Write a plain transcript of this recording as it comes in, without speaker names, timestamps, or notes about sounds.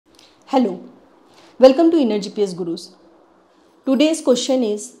Hello, welcome to Inner GPS Gurus. Today's question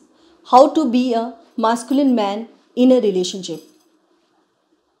is how to be a masculine man in a relationship.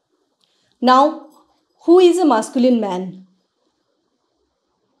 Now, who is a masculine man?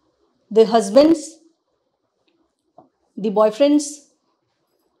 The husbands, the boyfriends,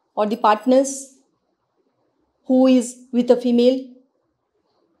 or the partners who is with a female,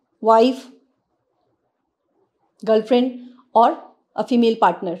 wife, girlfriend, or a female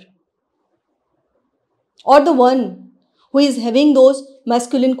partner, or the one who is having those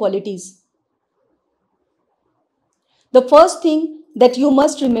masculine qualities. The first thing that you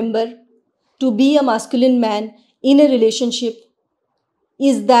must remember to be a masculine man in a relationship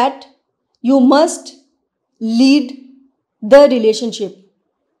is that you must lead the relationship.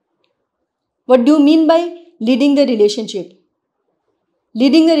 What do you mean by leading the relationship?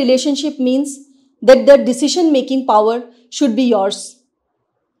 Leading the relationship means that the decision-making power should be yours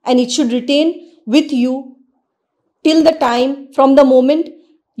and it should retain with you till the time, from the moment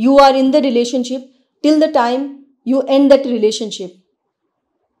you are in the relationship till the time you end that relationship.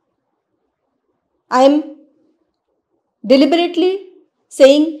 I am deliberately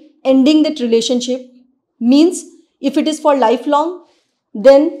saying ending that relationship means if it is for lifelong,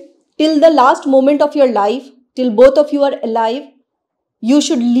 then till the last moment of your life, till both of you are alive, you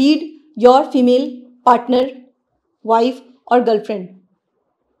should lead your female partner, wife or girlfriend.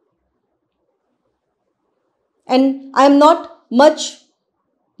 And I am not much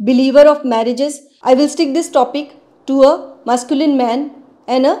believer of marriages. I will stick this topic to a masculine man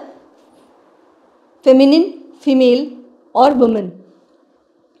and a feminine female or woman.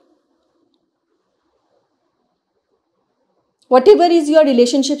 Whatever is your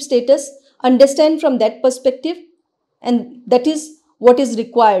relationship status, understand from that perspective, and that is what is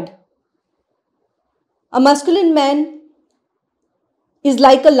required. A masculine man is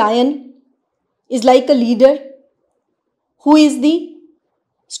like a lion, is like a leader who is the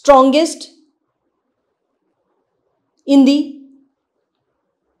strongest in the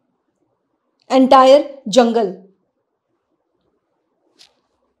entire jungle.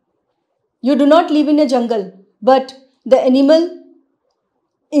 You do not live in a jungle, but the animal,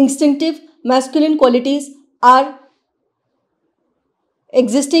 instinctive, masculine qualities are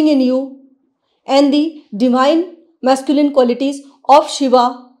existing in you, and the divine masculine qualities of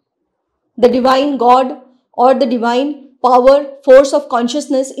Shiva, the divine God or the divine power, force of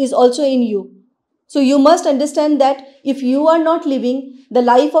consciousness is also in you. So you must understand that if you are not living the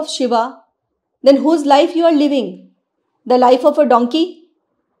life of Shiva, then whose life you are living? The life of a donkey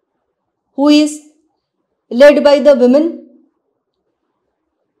who is led by the women?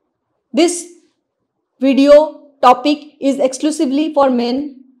 This video topic is exclusively for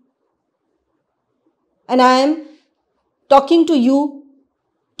men, and I am talking to you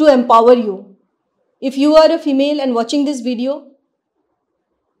to empower you. If you are a female and watching this video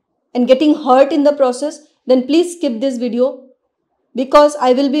and getting hurt in the process, then please skip this video, because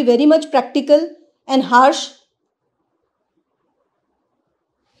I will be very much practical and harsh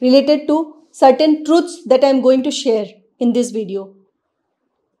related to certain truths that I am going to share in this video.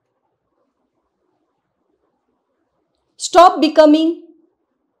 Stop becoming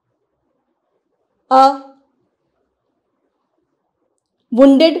a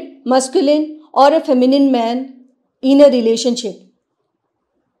wounded masculine or a feminine man in a relationship.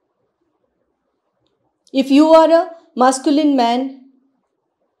 If you are a masculine man,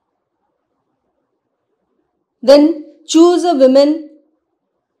 then choose a woman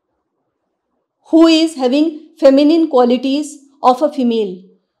who is having feminine qualities of a female.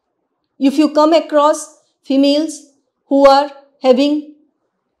 If you come across females who are having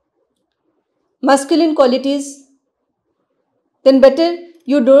masculine qualities, then better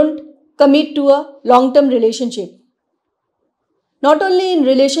you don't commit to a long-term relationship. Not only in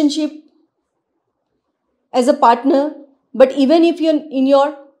relationship as a partner, but even if you're in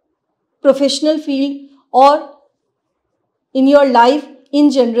your professional field or in your life in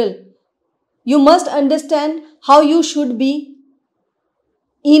general, you must understand how you should be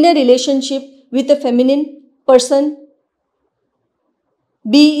in a relationship with a feminine person,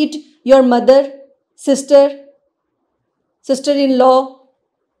 be it your mother, sister, sister-in-law,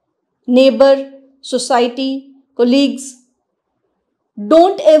 neighbor, society, colleagues.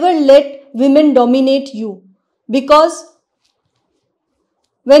 Don't ever let women dominate you, because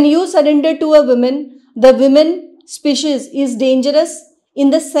when you surrender to a woman, the women species is dangerous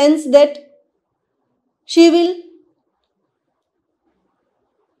in the sense that she will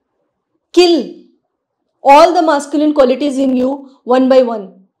kill all the masculine qualities in you one by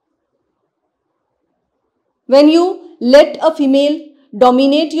one. When you let a female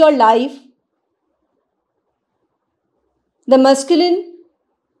dominate your life, the masculine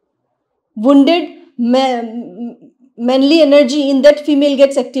wounded manly energy in that female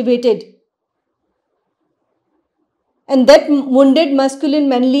gets activated. And that wounded masculine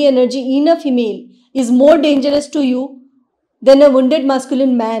manly energy in a female is more dangerous to you than a wounded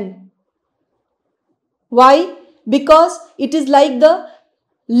masculine man. Why? Because it is like the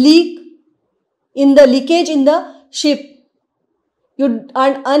leakage in the ship. You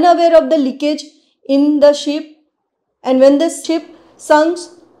are unaware of the leakage in the ship, and when the ship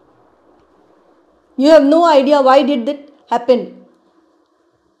sinks, you have no idea why did that happen.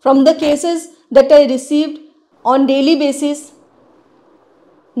 From the cases that I received on daily basis,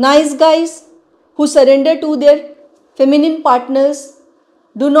 nice guys who surrender to their feminine partners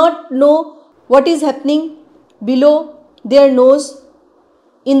do not know what is happening below their nose.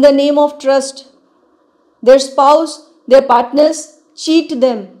 In the name of trust, their spouse, their partners cheat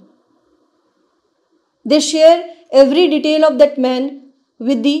them. They share every detail of that man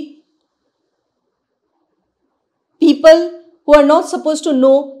with the people who are not supposed to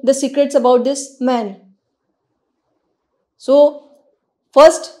know the secrets about this man. So,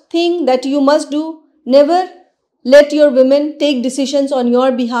 first thing that you must do, never let your women take decisions on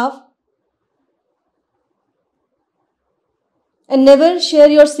your behalf, and never share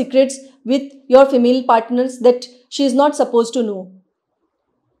your secrets with your female partners that she is not supposed to know.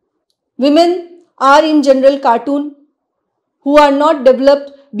 Women are in general cartoon who are not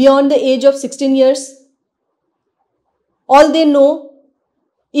developed beyond the age of 16 years. All they know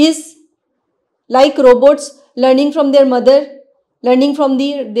is like robots, learning from their mother, learning from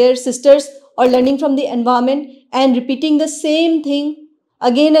their sisters, or learning from the environment, and repeating the same thing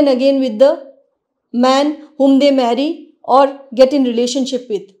again and again with the man whom they marry or get in relationship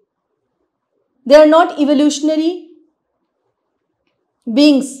with. They are not evolutionary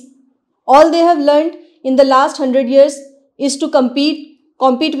beings. All they have learned in the last 100 years is to compete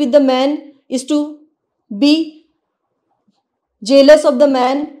with the man, is to be jealous of the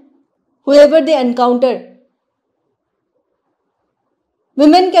man whoever they encounter.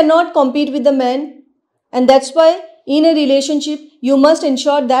 Women cannot compete with the man, and that's why in a relationship you must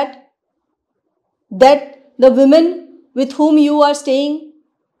ensure that the women with whom you are staying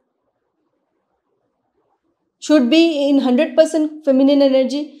should be in 100% feminine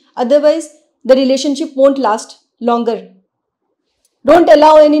energy. Otherwise, the relationship won't last longer. Don't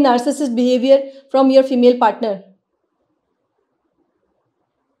allow any narcissist behavior from your female partner.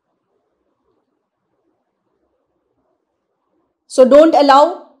 So don't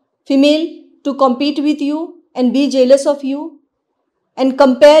allow female to compete with you and be jealous of you and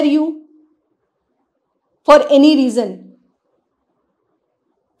compare you for any reason.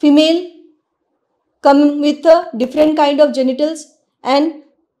 Female come with a different kind of genitals, and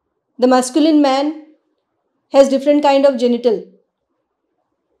the masculine man has different kind of genital.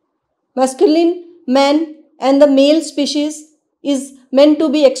 Masculine man and the male species is meant to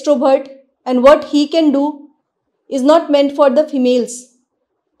be extrovert, and what he can do is not meant for the females.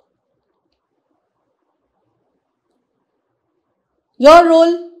 Your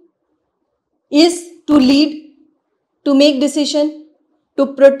role is to lead, to make decision,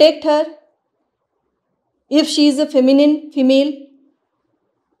 to protect her if she is a feminine female,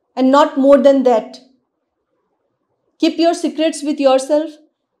 and not more than that. Keep your secrets with yourself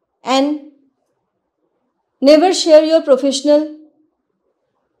and never share your professional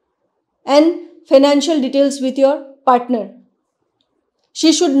and financial details with your partner.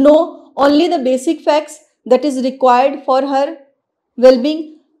 She should know only the basic facts that is required for her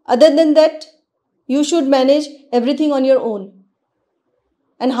well-being. Other than that, you should manage everything on your own.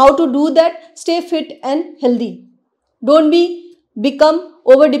 And how to do that? Stay fit and healthy. Don't become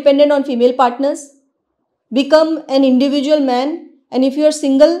over-dependent on female partners. Become an individual man. And if you are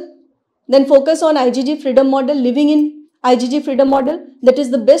single, then focus on IGG freedom model, living in IGG freedom model. That is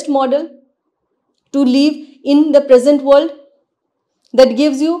the best model to live in the present world. That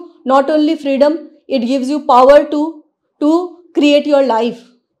gives you not only freedom, it gives you power to create your life.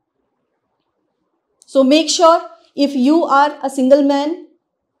 So make sure, if you are a single man,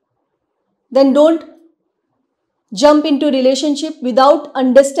 then don't jump into relationship without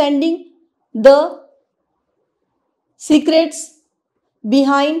understanding the secrets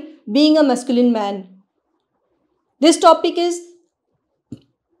behind being a masculine man. This topic is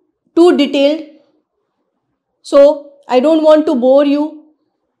too detailed, so I don't want to bore you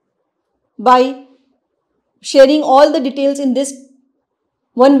by sharing all the details in this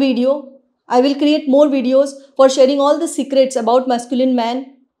one video. I will create more videos for sharing all the secrets about masculine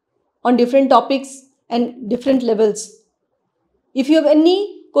man on different topics and different levels. If you have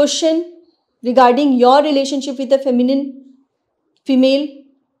any question regarding your relationship with a feminine, female,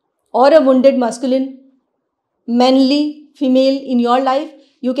 or a wounded masculine, manly, female in your life,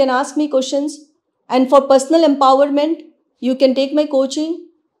 you can ask me questions. And for personal empowerment, you can take my coaching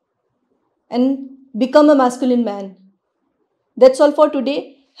and become a masculine man. That's all for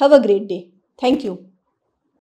today. Have a great day. Thank you.